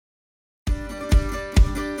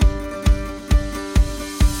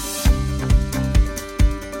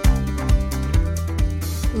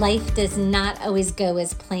Life does not always go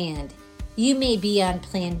as planned. You may be on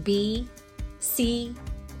plan B, C,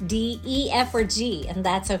 D, E, F, or G, and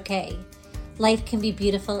that's okay. Life can be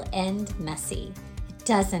beautiful and messy. It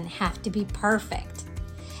doesn't have to be perfect.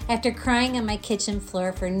 After crying on my kitchen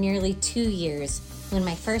floor for nearly 2 years when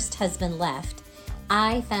my first husband left,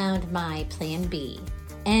 I found my plan B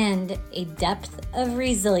and a depth of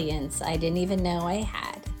resilience I didn't even know I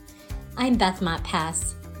had. I'm Beth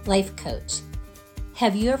Montpass, life coach.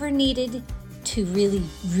 Have you ever needed to really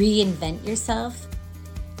reinvent yourself?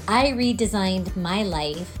 I redesigned my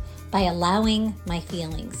life by allowing my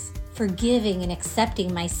feelings, forgiving and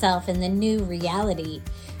accepting myself in the new reality,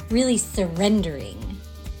 really surrendering.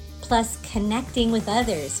 Plus, connecting with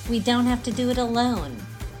others. We don't have to do it alone.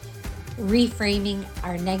 Reframing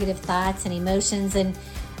our negative thoughts and emotions, and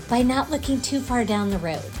by not looking too far down the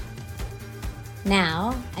road.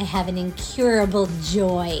 Now, I have an incurable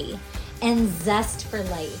joy and zest for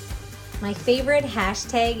life. My favorite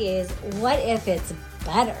hashtag is, what if it's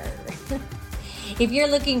better? If you're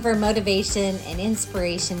looking for motivation and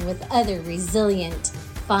inspiration with other resilient,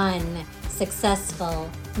 fun,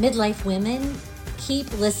 successful midlife women, keep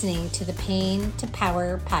listening to the Pain to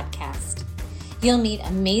Power podcast. You'll meet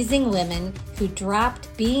amazing women who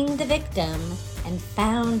dropped being the victim and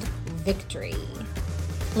found victory.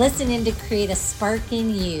 Listen in to create a spark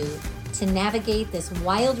in you to navigate this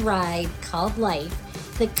wild ride called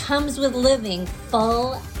life that comes with living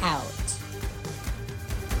full out.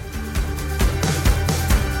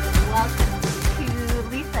 Welcome to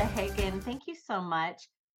Lisa Hagen. Thank you so much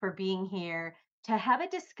for being here to have a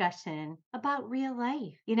discussion about real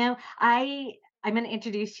life. I'm going to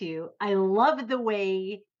introduce you. I love the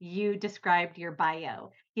way you described your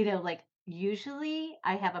bio. Usually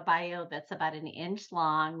I have a bio that's about an inch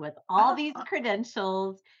long with all these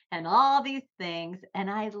credentials and all these things. And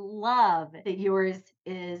I love that yours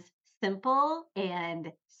is simple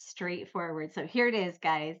and straightforward. So here it is,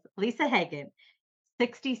 guys. Lisa Hagen,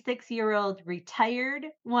 66-year-old retired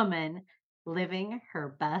woman living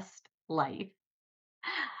her best life.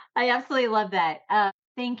 I absolutely love that.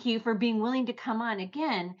 Thank you for being willing to come on.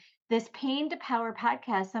 Again, this Pain to Power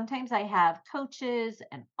podcast, sometimes I have coaches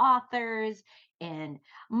and authors and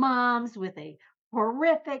moms with a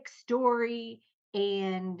horrific story.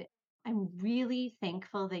 And I'm really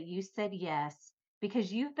thankful that you said yes,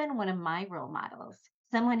 because you've been one of my role models,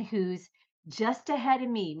 someone who's just ahead of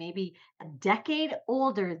me, maybe a decade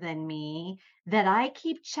older than me, that I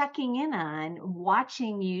keep checking in on,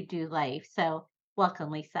 watching you do life. So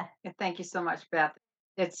welcome, Lisa. Thank you so much, Beth.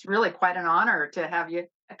 It's really quite an honor to have you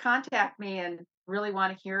contact me and really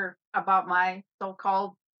want to hear about my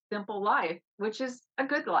so-called simple life, which is a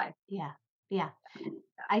good life. Yeah. Yeah.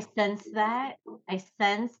 I sense that. I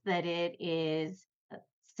sense that it is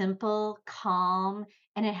simple, calm,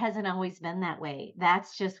 and it hasn't always been that way.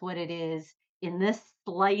 That's just what it is in this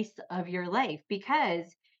slice of your life, because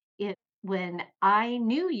when I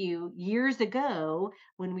knew you years ago,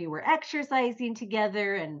 when we were exercising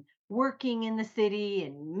together and working in the city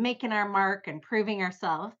and making our mark and proving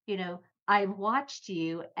ourselves, I watched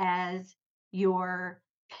you as your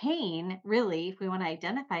pain, really, if we want to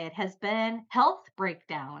identify it, has been health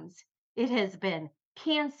breakdowns. It has been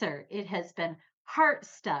cancer. It has been heart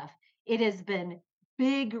stuff. It has been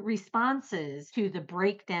big responses to the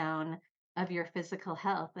breakdown of your physical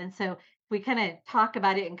health. And so we kind of talk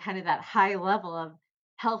about it in kind of that high level of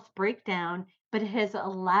health breakdown, but it has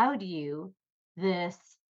allowed you this,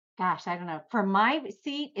 gosh, I don't know, from my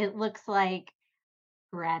seat, it looks like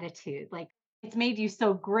gratitude. Like, it's made you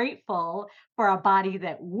so grateful for a body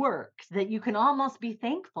that works that you can almost be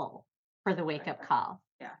thankful for the wake up call.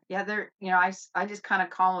 Yeah. They're, I just kind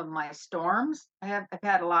of call them my storms. I've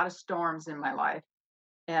had a lot of storms in my life.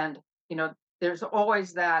 And, you know, there's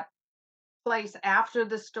always that place after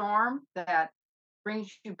the storm that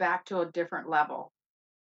brings you back to a different level.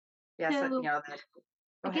 Yes, So go I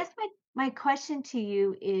ahead. guess my question to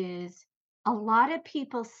you is, a lot of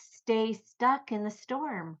people stay stuck in the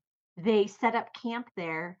storm. They set up camp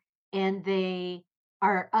there and they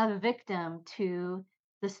are a victim to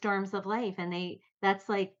the storms of life, and that's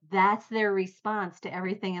their response to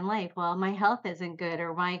everything in life. Well, my health isn't good,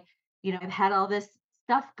 or I've had all this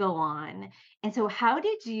stuff go on. And so how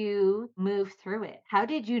did you move through it? How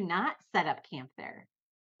did you not set up camp there?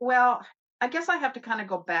 Well, I guess I have to kind of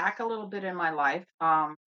go back a little bit in my life.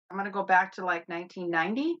 I'm going to go back to like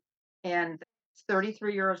 1990, and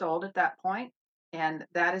 33 years old at that point, and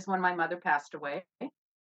that is when my mother passed away.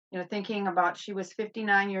 Thinking about she was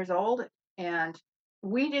 59 years old, and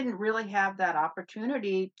we didn't really have that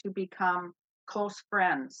opportunity to become close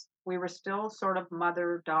friends. We were still sort of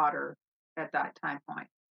mother daughter at that time point.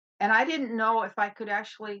 And I didn't know if I could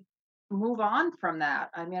actually move on from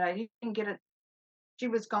that. I mean, I didn't get it. She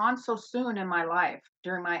was gone so soon in my life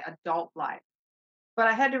during my adult life. But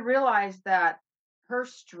I had to realize that her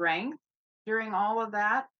strength during all of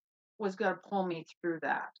that was gonna pull me through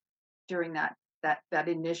that during that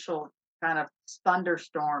initial kind of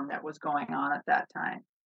thunderstorm that was going on at that time.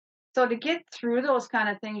 So to get through those kind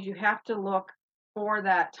of things, you have to look for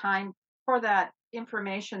that time, for that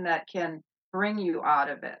information that can bring you out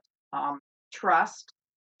of it. Um, trust,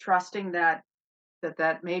 trusting that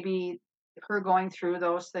maybe her going through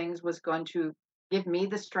those things was going to give me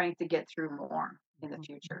the strength to get through more in the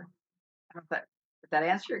future. I don't know if that did that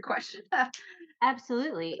answer your question?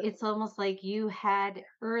 Absolutely. It's almost like you had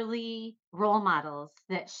early role models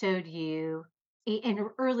that showed you and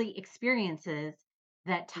early experiences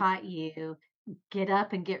that taught you get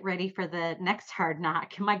up and get ready for the next hard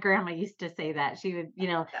knock. My grandma used to say that. She would,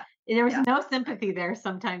 Yeah, there was yeah, no right, sympathy there.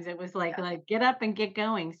 Sometimes it was yeah, like get up and get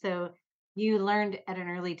going. So you learned at an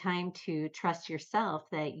early time to trust yourself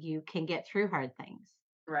that you can get through hard things.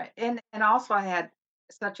 right, and also I had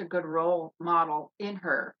such a good role model in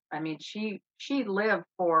her. I mean, she lived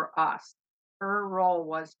for us. Her role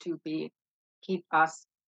was to be keep us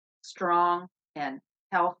strong and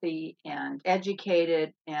healthy and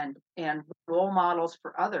educated and role models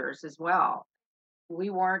for others as well. We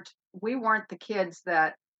weren't the kids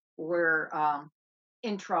that were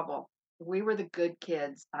in trouble. We were the good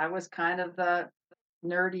kids. I was kind of the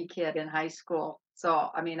nerdy kid in high school. So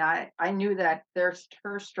I mean, I knew that there's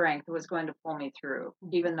her strength was going to pull me through,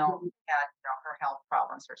 even though she had her health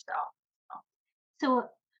problems herself. So So,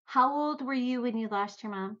 how old were you when you lost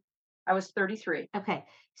your mom? I was 33. Okay.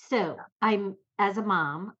 So I'm as a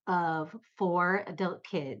mom of 4 adult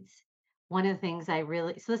kids, one of the things I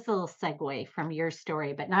really so this is a little segue from your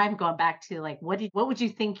story, but now I'm going back to like what would you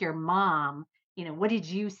think your mom, what did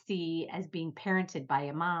you see as being parented by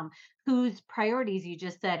a mom whose priorities you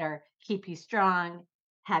just said are keep you strong,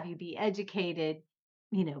 have you be educated,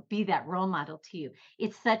 be that role model to you.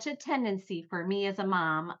 It's such a tendency for me as a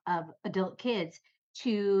mom of adult kids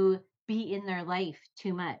to be in their life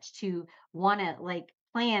too much, to wanna, like,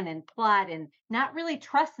 plan and plot and not really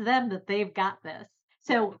trust them that they've got this.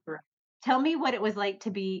 Right, So, right. tell me what it was like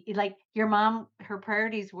to be like, your mom, her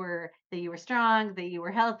priorities were that you were strong, that you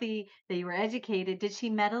were healthy, that you were educated. Did she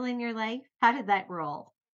meddle in your life? How did that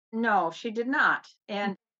roll? No, she did not.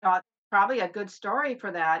 Mm, And probably a good story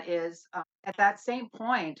for that is at that same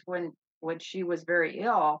point when she was very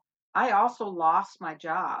ill, I also lost my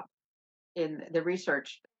job in the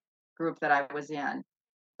research group that I was in.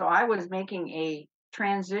 So I was making a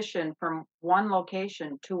transition from one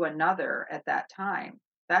location to another at that time.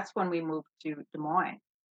 That's when we moved to Des Moines.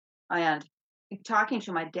 And talking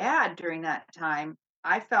to my dad during that time,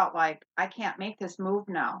 I felt like I can't make this move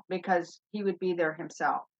now because he would be there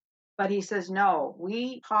himself. But he says, "No,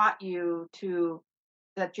 we taught you to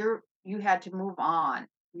that you had to move on.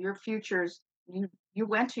 Your futures you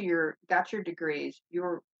went to your got your degrees.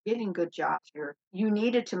 You're getting good jobs. You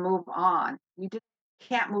needed to move on. You didn't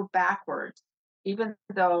can't move backwards. Even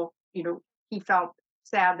though, he felt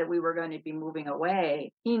sad that we were going to be moving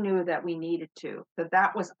away, he knew that we needed to.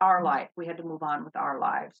 That was our mm. life. We had to move on with our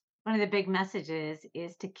lives. One of the big messages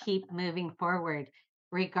is to keep moving forward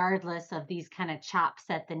regardless of these kind of chops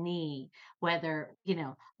at the knee, whether,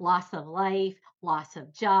 loss of life, loss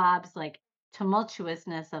of jobs, like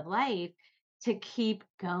tumultuousness of life, to keep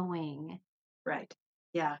going. Right.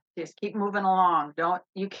 Yeah. Just keep moving along. Don't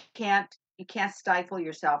you can't stifle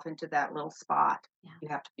yourself into that little spot. Yeah. You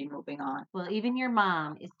have to be moving on. Well, even your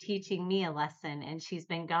mom is teaching me a lesson, and she's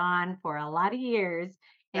been gone for a lot of years,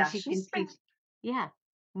 and Yeah, she can she's been teach, yeah,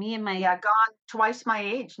 me and my, yeah, gone twice my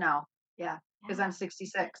age now. Yeah, because yeah, I'm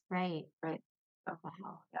 66. right. Right. So,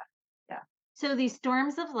 Wow. yeah, yeah. So these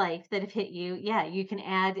storms of life that have hit you, yeah, you can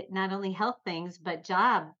add not only health things, but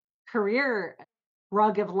job, career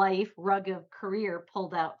rug of career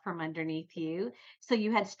pulled out from underneath you. So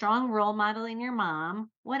you had strong role model in your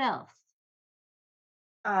mom. What else?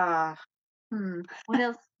 Uh, hmm. What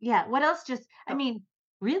else? Yeah, what else just I So mean,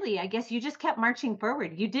 really, I guess you just kept marching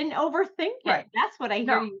forward. You didn't overthink it. right. That's what I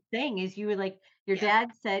hear No. you saying is you were like your Yeah.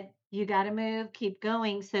 dad said, "You gotta move, keep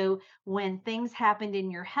going." So when things happened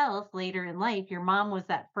in your health later in life, your mom was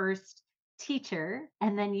that first teacher,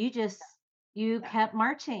 and then you Yeah. kept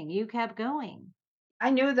marching, you kept going. I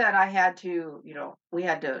knew that I had to, we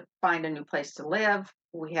had to find a new place to live.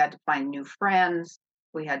 We had to find new friends.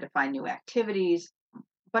 We had to find new activities.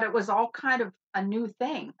 But it was all kind of a new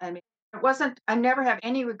thing. I mean, it wasn't I never have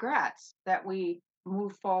any regrets that we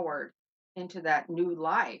moved forward into that new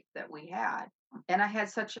life that we had. And I had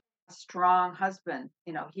such a strong husband.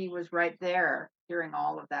 You know, he was right there during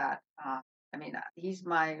all of that. He's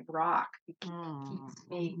my rock.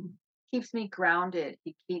 Mm. Keeps me grounded.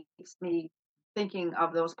 He keeps me thinking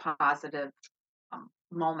of those positive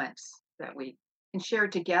moments that we can share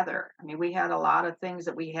together. I mean, we had a lot of things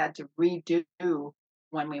that we had to redo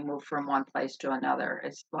when we moved from one place to another.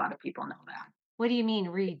 As a lot of people know that. What do you mean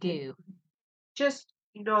redo? Just,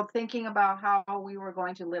 thinking about how we were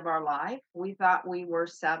going to live our life, we thought we were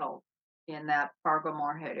settled in that Fargo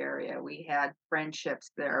Moorhead area. We had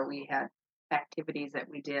friendships there, we had activities that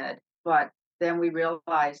we did. But then we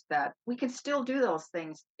realized that we can still do those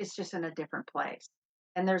things. It's just in a different place.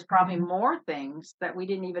 And there's probably more things that we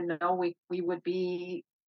didn't even know we would be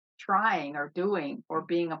trying or doing or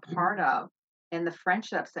being a part of, and the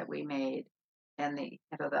friendships that we made, and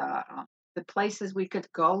the places we could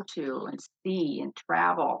go to and see and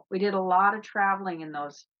travel. We did a lot of traveling in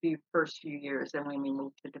those first few years, and when we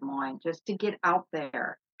moved to Des Moines, just to get out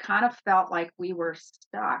there. Kind of felt like we were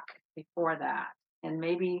stuck before that, and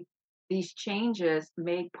maybe these changes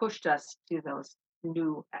made pushed us to those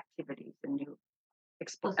new activities and new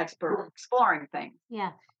So exploring things.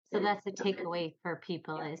 yeah. So that's the takeaway for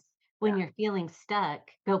people Yeah, is when yeah, you're feeling stuck,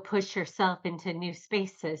 go push yourself into new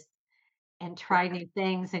spaces and try right, new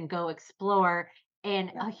things and go explore.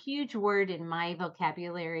 And yeah. a huge word in my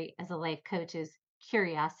vocabulary as a life coach is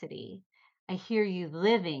curiosity. I hear you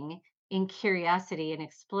living in curiosity and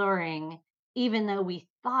exploring, even though we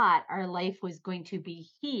thought our life was going to be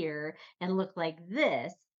here and look like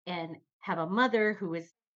this and have a mother who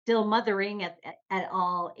is still mothering at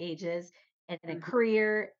all ages and a Mhm.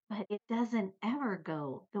 career, but it doesn't ever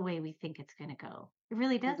go the way we think it's going to go. It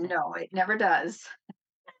really doesn't. No, it never does.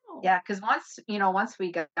 No. Yeah, because once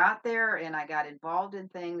we got there and I got involved in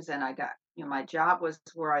things and my job was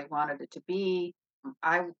where I wanted it to be,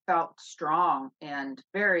 I felt strong and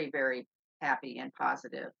very, very happy and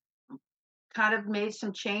positive. Kind of made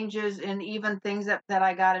some changes in even things that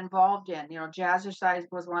I got involved in. Jazzercise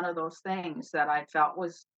was one of those things that I felt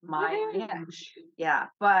was my Woohoo. niche. Yeah,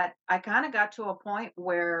 but I kind of got to a point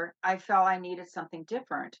where I felt I needed something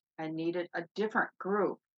different. I needed a different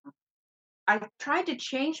group. I tried to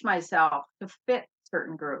change myself to fit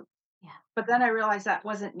certain groups, Yeah. but then I realized that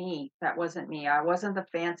wasn't me. That wasn't me. I wasn't the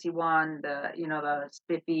fancy one, the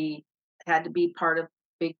spiffy, had to be part of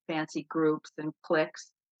big fancy groups and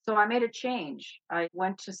cliques. So I made a change. I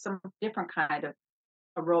went to some different kind of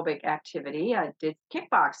aerobic activity. I did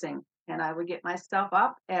kickboxing, and I would get myself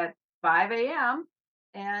up at 5 a.m.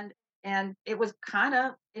 and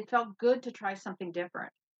it felt good to try something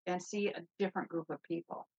different and see a different group of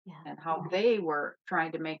people Yeah. and how they were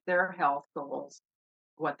trying to make their health goals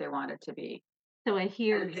what they wanted to be. So I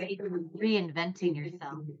hear reinventing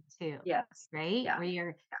yourself too, Yes. right? Yeah. Where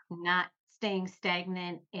you're not staying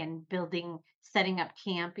stagnant and setting up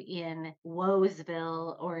camp in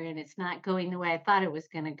Woesville or and it's not going the way I thought it was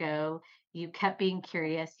going to go. You kept being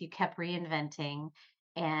curious, you kept reinventing,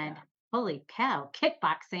 and Yeah. holy cow,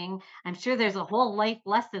 kickboxing. I'm sure there's a whole life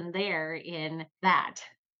lesson there in that.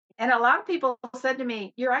 And a lot of people said to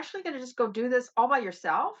me, "You're actually going to just go do this all by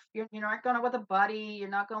yourself? You're not going with a buddy. You're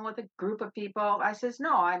not going with a group of people." I says,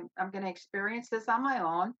 "No, I'm going to experience this on my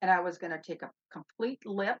own, and I was going to take a complete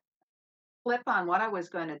flip on what I was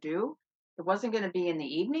going to do. It wasn't going to be in the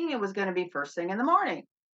evening. It was going to be first thing in the morning.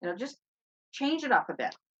 Just change it up a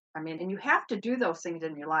bit." I mean, and you have to do those things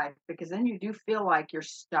in your life because then you do feel like you're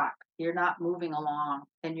stuck. You're not moving along,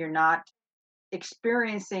 and you're not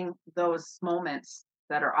experiencing those moments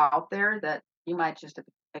that are out there that you might just have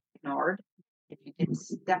ignored if you didn't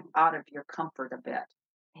step out of your comfort a bit.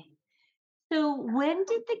 So when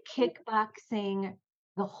did the kickboxing,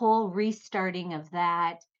 the whole restarting of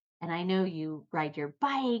that, and I know you ride your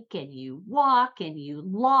bike and you walk and you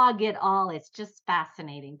log it all. It's just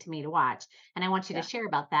fascinating to me to watch. And I want you to Yeah. share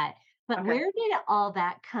about that. But Okay. where did all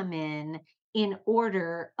that come in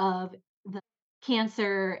order of the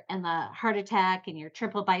cancer and the heart attack and your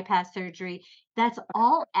triple bypass surgery? That's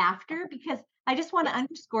all after because I just want to Yes.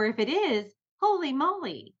 underscore if it is, holy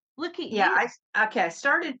moly, look at Yeah. you. I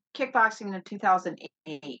started kickboxing in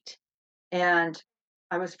 2008, and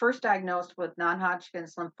I was first diagnosed with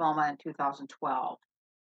non-Hodgkin's lymphoma in 2012.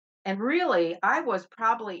 And really, I was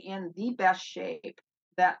probably in the best shape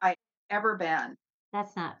that I ever been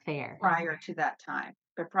That's not fair. prior to that time,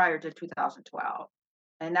 but prior to 2012.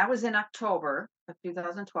 And that was in October of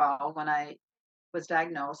 2012 when I was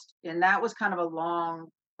diagnosed. And that was kind of a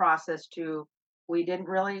long process too. We didn't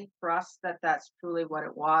really trust that that's truly what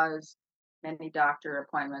it was, many doctor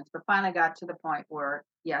appointments, but finally got to the point where,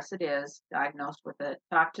 yes, it is diagnosed with it.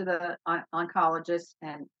 Talked to the oncologist,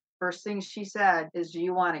 and first thing she said is, "Do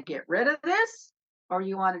you want to get rid of this, or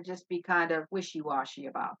you want to just be kind of wishy-washy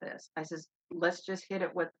about this?" I says, "Let's just hit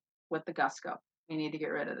it with the gusto. We need to get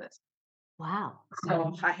rid of this." Wow.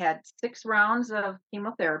 So I had 6 rounds of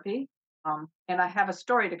chemotherapy, and I have a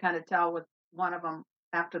story to kind of tell with one of them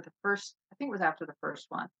after the first. I think it was after the first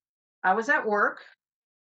one. I was at work.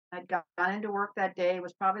 I'd gone into work that day. It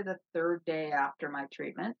was probably the 3rd day after my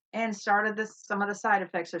treatment, and started this. Some of the side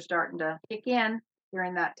effects are starting to kick in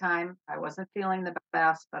during that time. I wasn't feeling the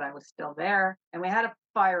best, but I was still there, and we had a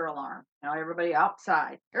fire alarm. Everybody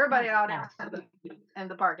outside, everybody Oh, out yeah. in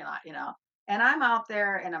the parking lot. And I'm out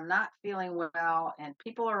there, and I'm not feeling well, and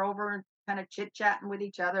people are over kind of chit chatting with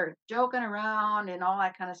each other, joking around, and all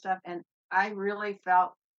that kind of stuff. And I really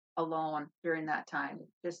felt alone during that time,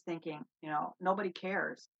 just thinking, nobody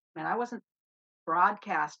cares. And I wasn't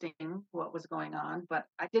broadcasting what was going on, but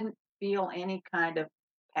I didn't feel any kind of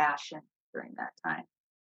passion during that time.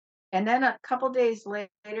 And then a couple days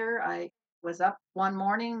later, I was up one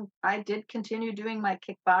morning. I did continue doing my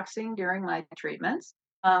kickboxing during my treatments.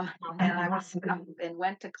 And I was up and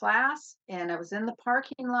went to class, and I was in the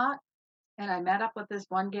parking lot, and I met up with this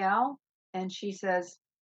one gal, and she says,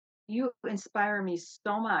 "You inspire me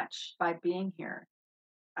so much by being here.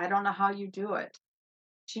 I don't know how you do it."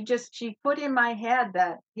 She put in my head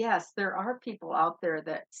that yes, there are people out there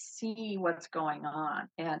that see what's going on,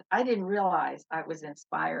 and I didn't realize I was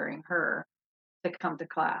inspiring her to come to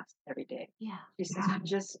class every day. Yeah. She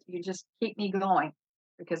says, "You just keep me going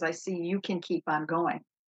because I see you can keep on going."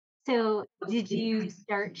 So, did you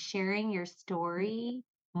start sharing your story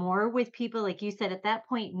more with people? Like you said, at that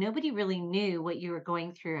point, nobody really knew what you were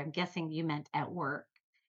going through. I'm guessing you meant at work.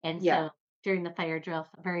 And Yeah. so during the fire drill,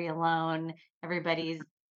 very alone, everybody's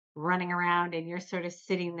running around and you're sort of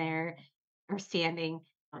sitting there or standing.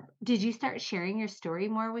 Did you start sharing your story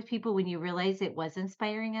more with people when you realized it was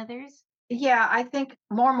inspiring others? Yeah, I think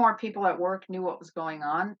more and more people at work knew what was going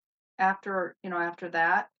on after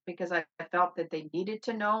that, because I felt that they needed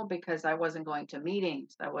to know, because I wasn't going to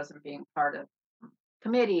meetings. I wasn't being part of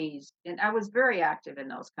committees, and I was very active in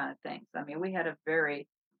those kind of things. I mean, we had a very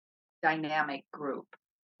dynamic group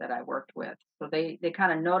that I worked with. So they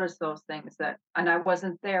kind of noticed those things, and I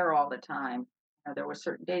wasn't there all the time. There were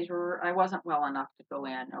certain days where I wasn't well enough to go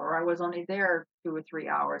in, or I was only there 2 or 3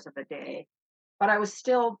 hours of the day, but I was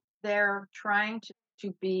still there trying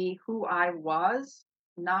to be who I was,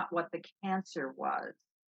 not what the cancer was.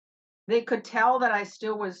 They could tell that I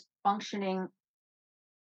still was functioning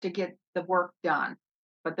to get the work done,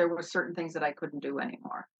 but there were certain things that I couldn't do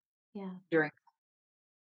anymore Yeah. during.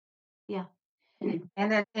 Yeah.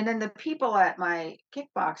 And then the people at my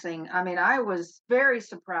kickboxing, I mean, I was very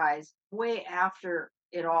surprised way after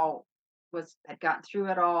it all had gotten through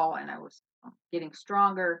it all, and I was getting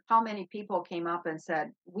stronger, how many people came up and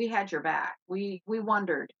said, "We had your back. We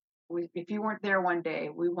wondered. If you weren't there one day,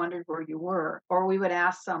 we wondered where you were." Or we would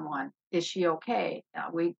ask someone, "Is she okay?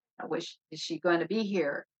 We wish is she going to be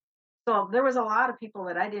here?" So there was a lot of people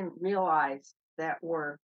that I didn't realize that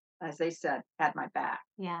were, as they said, had my back.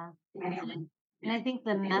 Yeah. And I think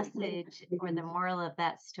the message or the moral of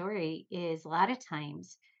that story is a lot of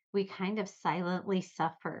times we kind of silently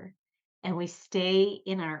suffer and we stay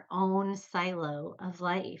in our own silo of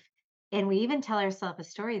life. And we even tell ourselves a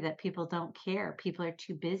story that people don't care, people are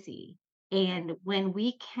too busy. And when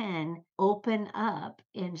we can open up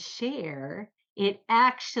and share, it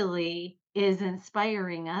actually is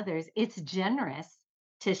inspiring others. It's generous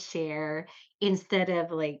to share instead of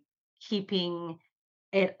like keeping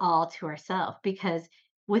it all to ourselves because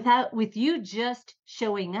with you just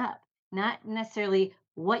showing up, not necessarily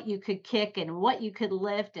what you could kick and what you could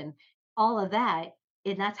lift and all of that,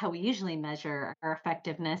 and that's how we usually measure our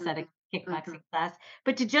effectiveness at a Mhm, mhm. kickboxing class,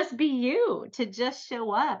 but to just be you, to just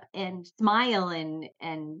show up and smile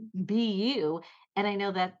and be you. And I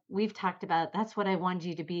know that we've talked about that's what I wanted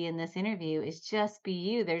you to be in this interview is just be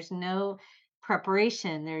you. There's no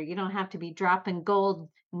preparation there. You don't have to be dropping gold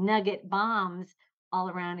nugget bombs all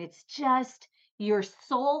around. It's just your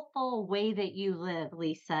soulful way that you live,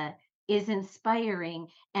 Lisa, is inspiring.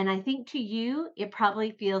 And I think to you, it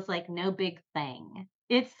probably feels like no big thing.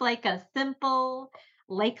 It's like a simple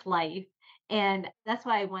lake life. And that's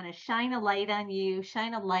why I want to shine a light on you,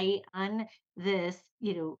 shine a light on this,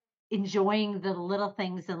 enjoying the little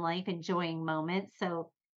things in life, enjoying moments.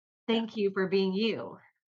 So Yeah, thank you for being you.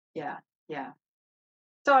 yeah, yeah.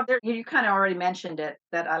 So you kind of already mentioned it,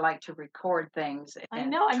 that I like to record things I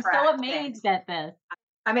and know. I'm so track things. amazed at this.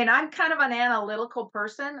 I mean, I'm kind of an analytical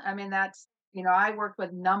person. I mean, I work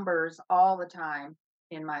with numbers all the time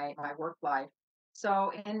in my work life.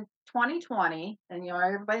 So in 2020, and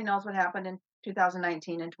everybody knows what happened in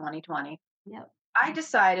 2019 and 2020, Yep. I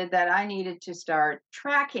decided that I needed to start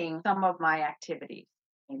tracking some of my activities.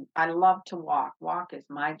 And I love to walk. Walk is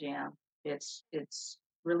my jam. It's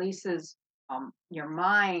releases your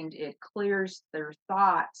mind. It clears their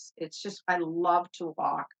thoughts. It's just I love to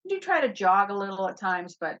walk. I do try to jog a little at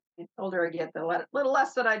times, but the older I get, the little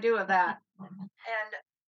less that I do of that.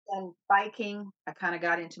 And biking, I kind of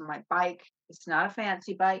got into my bike. It's not a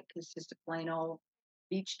fancy bike. It's just a plain old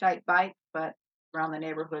beach type bike, but around the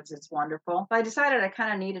neighborhoods, it's wonderful. I decided I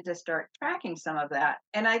kind of needed to start tracking some of that.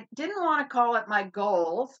 And I didn't want to call it my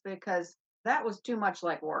goals because that was too much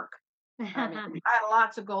like work. I mean, I had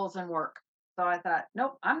lots of goals and work. So I thought,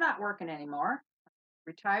 nope, I'm not working anymore.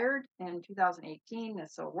 Retired in 2018.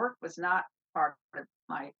 And so work was not part of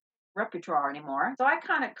my repertoire anymore. So I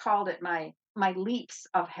kind of called it my leaps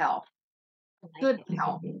of health, I like good it.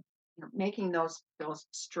 health, making those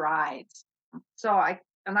strides. So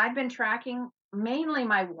I've been tracking mainly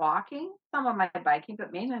my walking, some of my biking,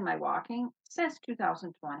 but mainly my walking since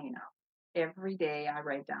 2020 now. Every day I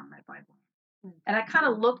write down my Bible. Mm. And I kind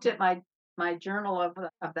of looked at my journal of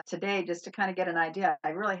that today just to kind of get an idea. I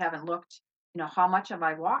really haven't looked, how much have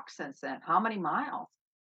I walked since then? How many miles?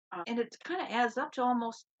 And it kind of adds up to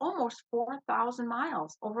almost 4,000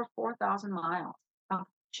 miles, over 4,000 miles of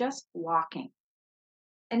just walking.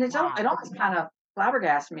 And it Wow. almost kind of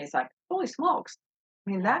flabbergasted me. It's like, holy smokes.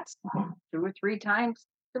 I mean, Yeah. that's 2 or 3 times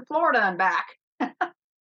to Florida and back. So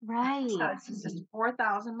Right. it's just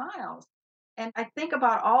 4,000 miles. And I think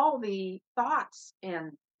about all the thoughts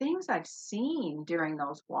and things I've seen during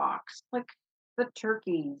those walks, like the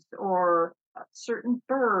turkeys or certain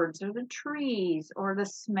birds or the trees or the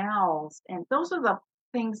smells. And those are the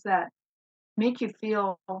things that make you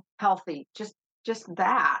feel healthy. Just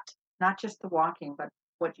that, not just the walking, but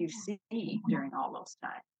what you see during all those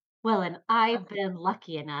times. Well, and I've been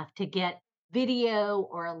lucky enough to get video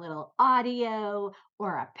or a little audio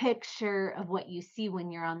or a picture of what you see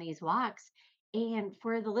when you're on these walks. And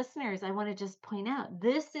for the listeners, I want to just point out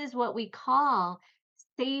this is what we call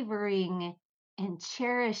savoring and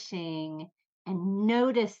cherishing and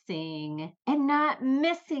noticing and not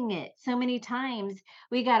missing it. So many times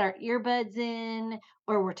we got our earbuds in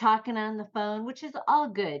or we're talking on the phone, which is all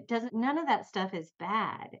good. Doesn't none of that stuff is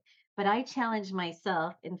bad, but I challenged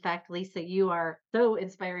myself. In fact, Lisa, you are so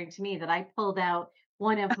inspiring to me that I pulled out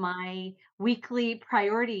one of my weekly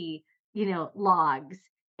priority, logs.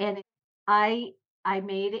 And I I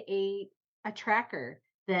made a tracker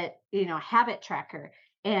that, habit tracker.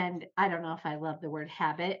 And I don't know if I love the word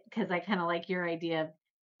habit because I kind of like your idea of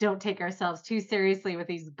don't take ourselves too seriously with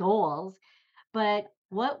these goals, but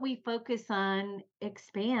what we focus on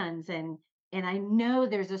expands, and I know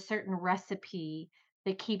there's a certain recipe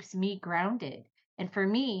that keeps me grounded. And for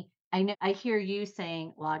me, I know I hear you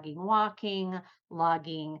saying logging walking,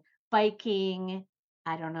 logging biking.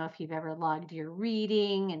 I don't know if you've ever logged your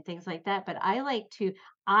reading and things like that, but I like to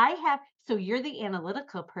I have so you're the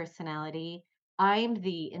analytical personality. I'm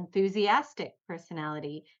the enthusiastic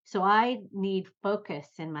personality. So I need focus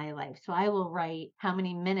in my life. So I will write how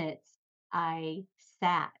many minutes I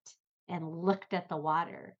sat and looked at the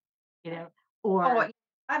water, you know, Oh, or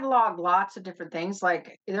I've logged lots of different things.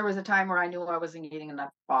 Like there was a time where I knew I wasn't eating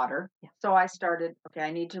enough water. yeah, So I started, okay,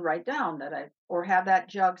 I need to write down or have that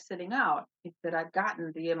jug sitting out that I've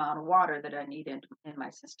gotten the amount of water that I need in my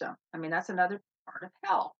system. I mean, that's another part of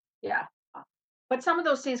health. Yeah. But some of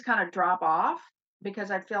those things kind of drop off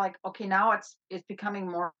because I feel like, okay, now it's becoming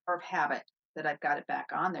more of habit that I've got it back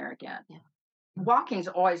on there again. yeah. Walking's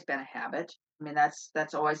always been a habit. I mean,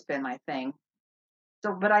 that's always been my thing.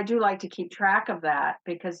 So, but I do like to keep track of that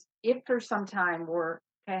because if there's some time where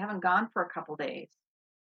okay, I haven't gone for a couple days,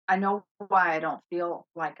 I know why I don't feel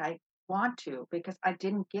like I want to because I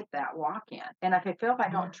didn't get that walk in. And if I feel if I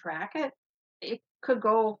don't track it, it could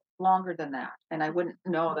go longer than that. And I wouldn't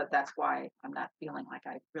know that that's why I'm not feeling like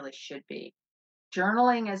I really should be.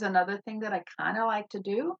 Journaling is another thing that I kind of like to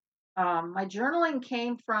do. My journaling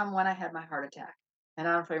came from when I had my heart attack. And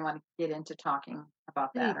I don't know if I want to get into talking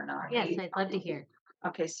about that Please. or not. Yes, I'd love to hear.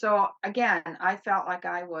 Okay, so again, I felt like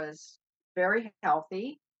I was very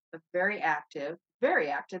healthy, very active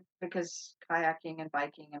because kayaking and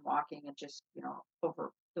biking and walking and just,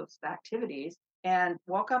 over those activities. And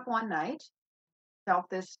woke up one night, felt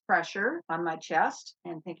this pressure on my chest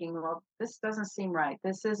and thinking, well, this doesn't seem right.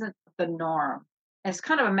 This isn't the norm. And it's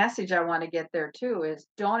kind of a message I want to get there too is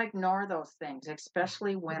don't ignore those things,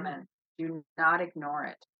 especially women. Do not ignore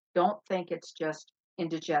it. Don't think it's just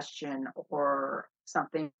indigestion or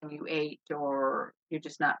something you ate or you're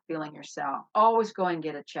just not feeling yourself. Always go and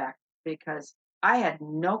get a check because I had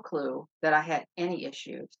no clue that I had any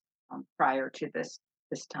issues. prior to this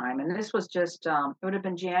time, and this was just it would have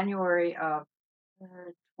been January of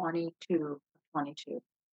uh, 22, 22.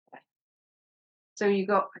 So you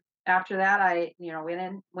go after that, I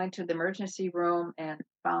went to the emergency room and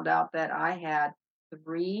found out that I had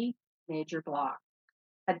three major blocks.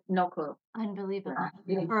 Had no clue. Unbelievable.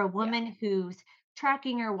 Yeah, For a yeah, woman who's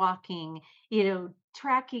tracking her walking,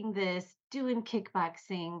 tracking this, doing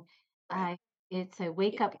kickboxing, right, I it's a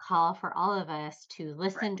wake up call for all of us to right,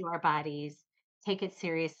 listen to our bodies, take it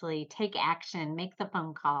seriously, take action, make the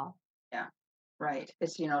phone call. yeah, right.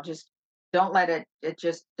 It's just don't let it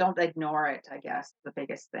just don't ignore it. I guess the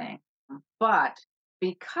biggest thing. But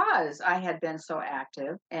because I had been so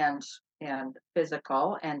active and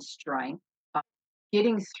physical and strength,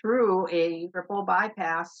 getting through a triple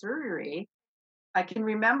bypass surgery, I can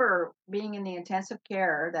remember being in the intensive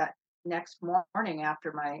care that next morning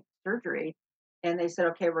after my surgery, and they said,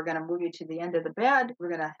 "Okay, we're going to move you to the end of the bed. We're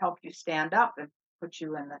going to help you stand up and put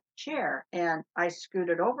you in the chair." And I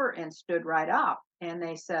scooted over and stood right up. And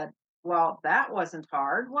they said, "Well, that wasn't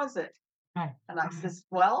hard, was it?" Right. And I says,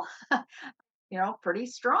 "Well, pretty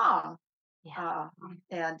strong." Yeah. Uh,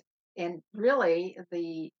 and and really,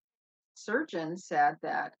 the surgeon said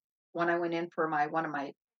that when I went in for my one of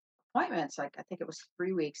my appointments, like I think it was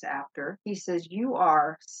 3 weeks after, he says, "You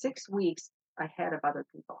are 6 weeks ahead of other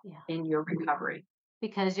people Yeah. in your recovery."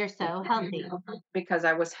 Because you're so healthy. Because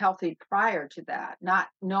I was healthy prior to that, not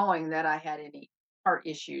knowing that I had any heart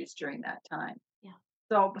issues during that time. Yeah.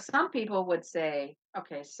 So some people would say,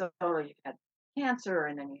 okay, so you had cancer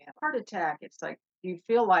and then you had a heart attack. It's like you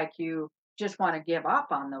feel like you just want to give up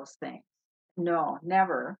on those things. No,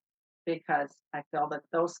 never, because I feel that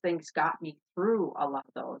those things got me through a lot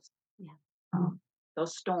of Yeah.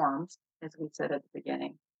 those storms, as we said at the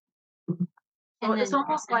beginning. So And it's then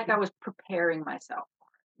almost like I was preparing myself.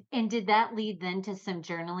 and did that lead then to some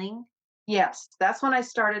journaling? Yes, that's when I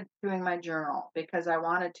started doing my journal because I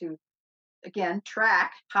wanted to again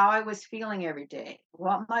track how I was feeling every day,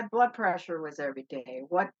 what my blood pressure was every day,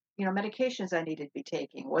 what medications I needed to be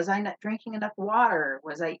taking. Was I not drinking enough water?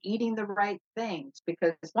 Was I eating the right things?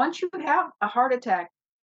 Because once you have a heart attack,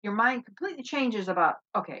 your mind completely changes about,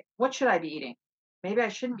 okay, what should I be eating? Maybe I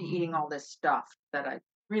shouldn't be eating all this stuff that I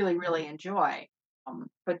really, really enjoy.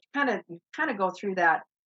 But you kind of go through that.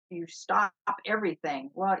 You stop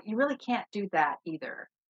everything. Well, you really can't do that either.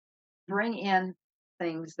 Bring in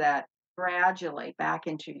things that gradually back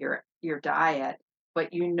into your diet,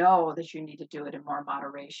 but you know that you need to do it in more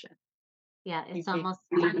moderation. Yeah, You it's can almost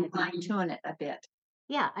kind of fine tune it a bit.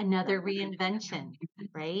 yeah, another reinvention,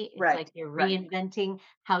 right? It's Right, like you're right, reinventing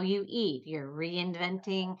how you eat. You're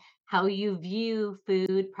reinventing how you view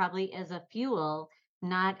food probably as a fuel,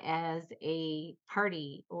 not as a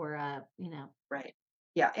party or right.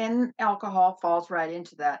 Yeah, and alcohol falls right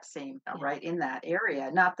into that same, yeah, right in that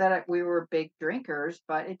area. Not that we were big drinkers,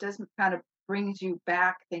 but it doesn't kind of brings you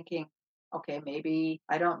back thinking, okay, maybe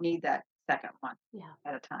I don't need that second one yeah,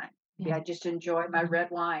 at a time. Maybe yeah, I just enjoy my red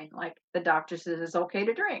wine, like the doctor says it's okay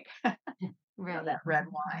to drink. right, That red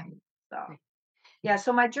wine. So, right. yeah,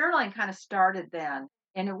 so my journaling kind of started then,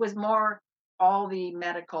 and it was more all the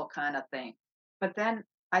medical kind of thing. But then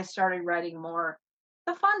I started writing more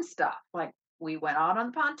the fun stuff, like we went out on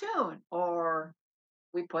the pontoon or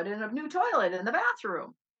we put in a new toilet in the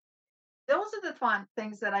bathroom. Those are the fun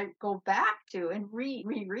things that I go back to and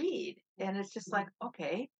reread. And it's just like,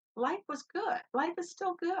 okay, life was good. Life is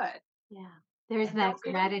still good. Yeah. There's And that those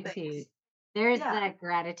little gratitude. things. There's Yeah. that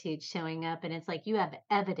gratitude showing up, and it's like you have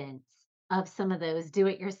evidence of some of those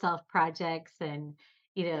do-it-yourself projects and,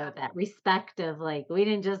 Yeah. that respect of like, we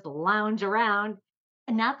didn't just lounge around.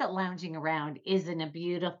 And not that lounging around isn't a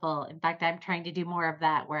beautiful, in fact, I'm trying to do more of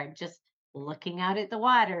that where I'm just looking out at the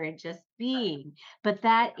water and just Right. being. But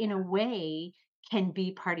that in a way can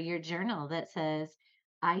be part of your journal that says,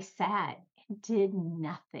 I sat and did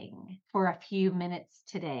nothing for a few minutes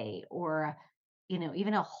today, or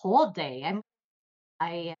even a whole day.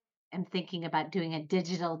 I am thinking about doing a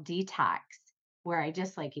digital detox where I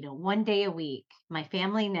just like, one day a week, my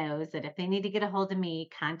family knows that if they need to get a hold of me,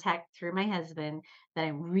 contact through my husband, that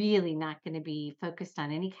I'm really not going to be focused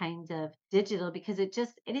on any kind of digital because it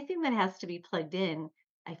just anything that has to be plugged in,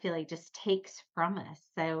 I feel like just takes from us.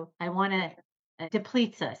 So I want to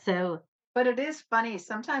depletes us. So But it is funny.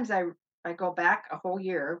 Sometimes I go back a whole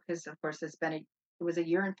year because of course it was a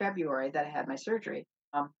year in February that I had my surgery.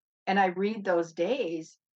 And I read those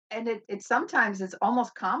days and it sometimes it's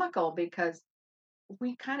almost comical because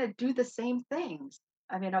we kind of do the same things.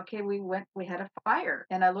 I mean, okay, we had a fire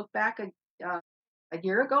and I look back a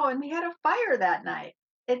year ago and we had a fire that night.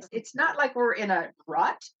 It's not like we're in a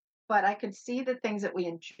rut, but I could see the things that we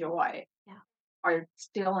enjoy Yeah. are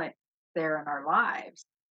still there in our lives,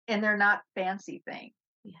 and they're not fancy things.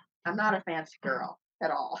 Yeah. I'm not a fancy girl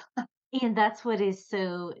at all. And that's what is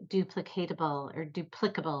so duplicatable or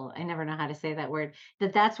duplicable. I never know how to say that word.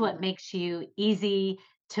 That's what Mhm. makes you easy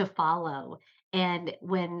to follow. And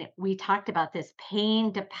when we talked about this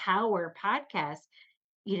Pain to Power podcast,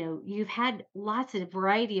 you've had lots of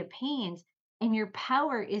variety of pains, and your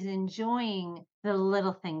power is enjoying the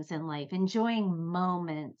little things in life, enjoying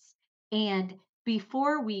moments. And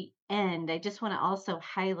before we end, I just want to also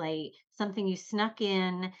highlight something you snuck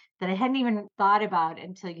in that I hadn't even thought about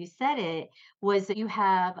until you said it, was that you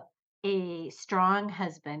have a strong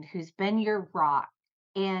husband who's been your rock.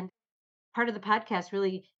 And part of the podcast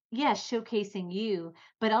really, yes, showcasing you,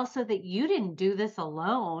 but also that you didn't do this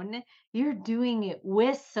alone. You're doing it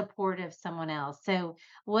with support of someone else. So,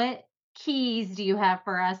 what keys do you have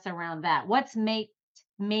for us around that? What's made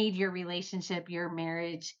your relationship, your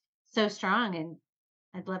marriage so strong? And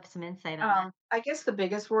I'd love some insight on that. I guess the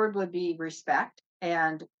biggest word would be respect,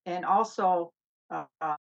 and also uh,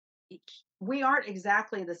 we aren't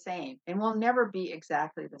exactly the same, and we'll never be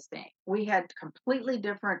exactly the same. We had completely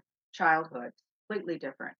different childhoods, completely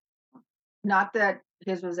different. Not that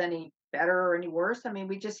his was any better or any worse. I mean,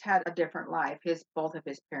 we just had a different life. His Both of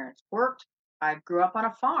his parents worked. I grew up on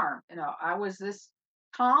a farm. I was this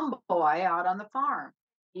tomboy out on the farm.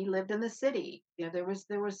 He lived in the city. There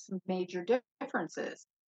was some major differences.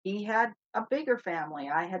 He had a bigger family.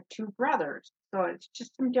 I had two brothers. So it's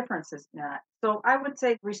just some differences in that. So I would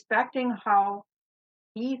say respecting how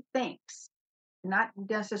he thinks, not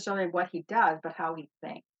necessarily what he does, but how he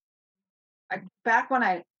thinks. Back when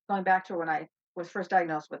I going back to when I was first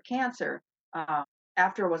diagnosed with cancer, uh,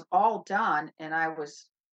 after it was all done and I was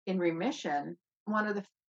in remission, one of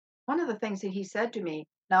the things that he said to me,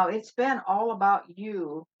 now it's been all about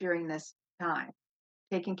you during this time,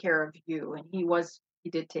 taking care of you, and he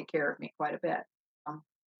did take care of me quite a bit. Um,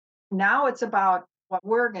 Now it's about what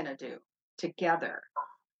we're going to do together,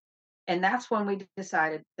 and that's when we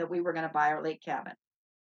decided that we were going to buy our lake cabin.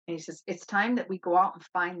 And he says it's time that we go out and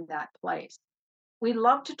find that place. We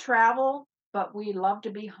love to travel, but we love to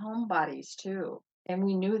be homebodies too. And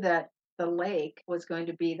we knew that the lake was going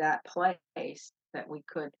to be that place that we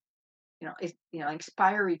could,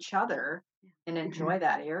 inspire each other and Mhm. enjoy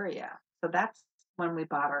that area. So that's when we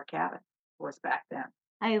bought our cabin, was back then.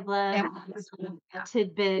 I love And a yeah.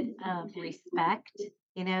 tidbit of respect.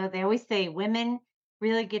 They always say women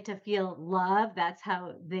really get to feel love. That's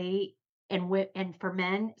how they and for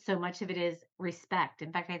men, so much of it is respect.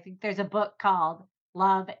 In fact, I think there's a book called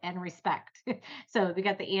Love and Respect. So we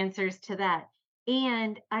got the answers to that.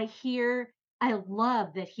 And I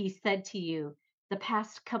love that he said to you, the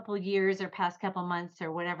past couple years or past couple months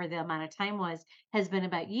or whatever the amount of time was has been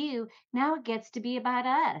about you. Now it gets to be about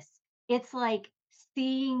us. It's like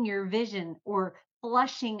seeing your vision or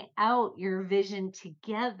flushing out your vision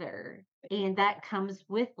together. And that comes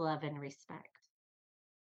with love and respect.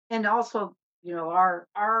 And also,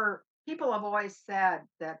 our people have always said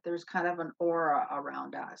that there's kind of an aura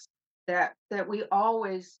around us, that we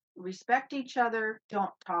always respect each other,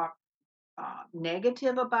 don't talk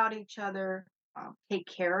negative about each other, take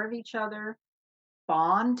care of each other,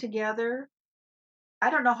 bond together. I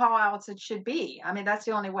don't know how else it should be. I mean, that's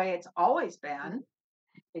the only way it's always been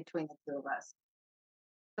between the two of us.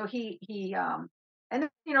 So and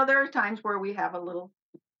there are times where we have a little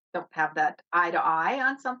don't have that eye to eye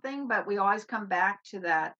on something, but we always come back to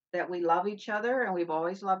that we love each other and we've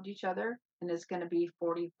always loved each other. And it's going to be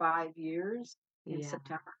 45 years in Yeah.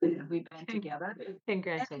 September that we've been together. And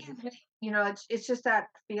Congratulations. again, it's just that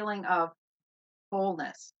feeling of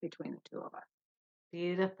wholeness between the two of us.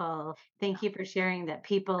 Beautiful. Thank you for sharing that.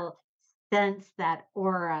 People sense that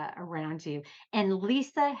aura around you. And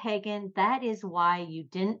Lisa Hagen, that is why you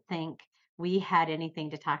didn't think we had anything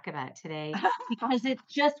to talk about today, because it's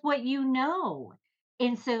just what you know.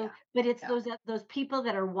 And so, Yeah, but it's yeah. those people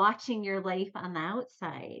that are watching your life on the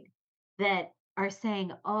outside that are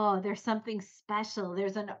saying, "Oh, there's something special.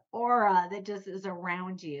 There's an aura that just is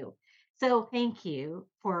around you." So, thank you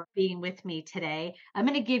for being with me today. I'm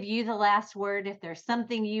going to give you the last word. If there's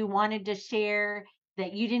something you wanted to share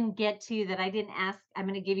that you didn't get to, that I didn't ask, I'm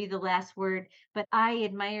going to give you the last word. But I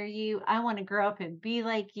admire you. I want to grow up and be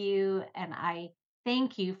like you. And I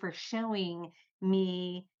thank you for showing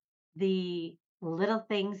me the little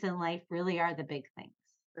things in life really are the big things.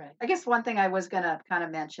 Right. I guess one thing I was going to kind of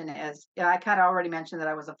mention is, I kind of already mentioned that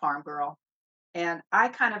I was a farm girl, and I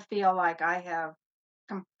kind of feel like I have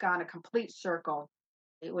gone a complete circle.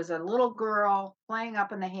 It was a little girl playing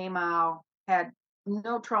up in the haymow, had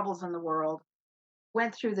no troubles in the world,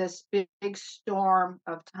 went through this big storm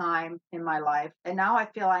of time in my life, and now I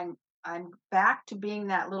feel I'm back to being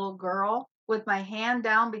that little girl with my hand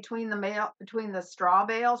down between the straw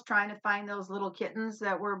bales, trying to find those little kittens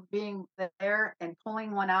that were being there, and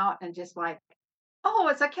pulling one out and just like, oh,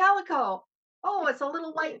 it's a calico. Oh, it's a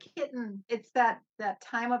little white kitten. It's that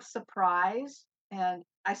time of surprise, and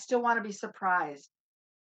I still want to be surprised.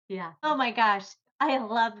 Yeah. Oh my gosh. I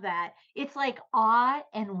love that. It's like awe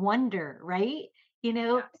and wonder, right?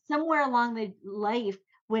 Yeah, Somewhere along the life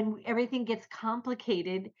when everything gets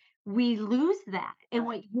complicated, we lose that. And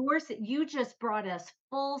right, what you just brought us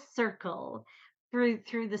full circle through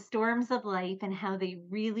the storms of life and how they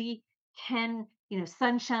really can,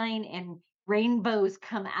 sunshine and rainbows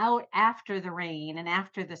come out after the rain and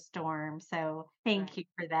after the storm. So thank right. you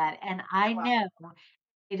for that. And You're I welcome. know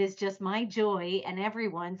it is just my joy and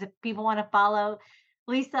everyone's. If people want to follow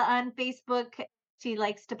Lisa on Facebook, she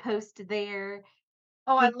likes to post there.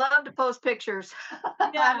 Oh, I It- love to post pictures.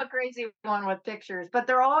 I'm Yeah, a crazy one with pictures, but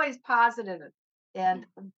they're always positive and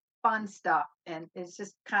fun stuff, and it's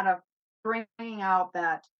just kind of bringing out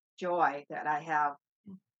that joy that I have.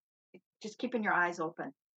 Just keeping your eyes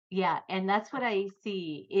open. yeah, and that's what I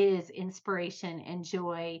see is inspiration and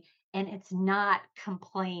joy, and it's not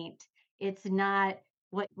complaint. It's not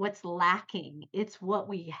what's lacking. It's what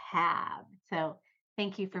we have. So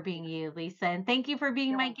thank you for being you, Lisa, and thank you for being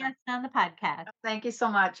You're my welcome. guest on the podcast. Thank you so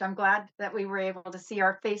much. I'm glad that we were able to see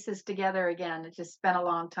our faces together again. It's just been a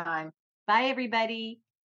long time. Bye, everybody.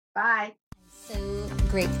 Bye. So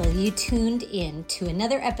grateful you tuned in to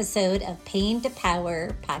another episode of Pain to Power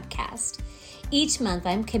podcast. Each month,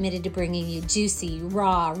 I'm committed to bringing you juicy,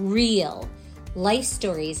 raw, real life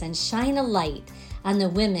stories and shine a light on the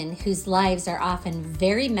women whose lives are often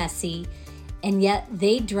very messy, and yet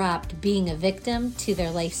they dropped being a victim to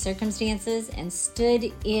their life circumstances and stood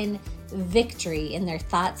in victory in their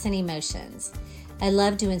thoughts and emotions. I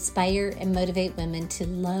love to inspire and motivate women to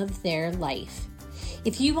love their life.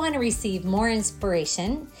 If you want to receive more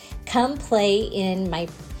inspiration, come play in my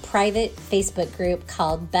private Facebook group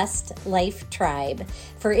called Best Life Tribe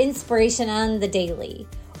for inspiration on the daily,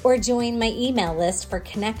 or join my email list for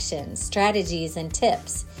connections, strategies, and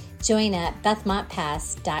tips. Join at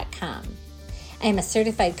bethmontpass.com. I am a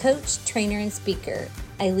certified coach, trainer, and speaker.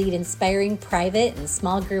 I lead inspiring private and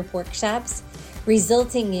small group workshops,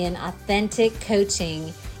 resulting in authentic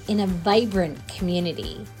coaching in a vibrant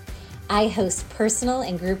community. I host personal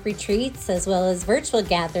and group retreats as well as virtual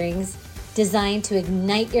gatherings designed to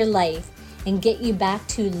ignite your life and get you back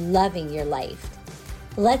to loving your life.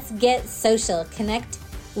 Let's get social. Connect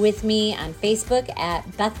with me on Facebook at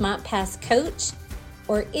Bethmont Pass Coach,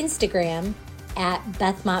 or Instagram at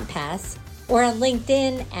Bethmont Pass, or on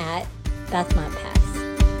LinkedIn at Bethmont Pass.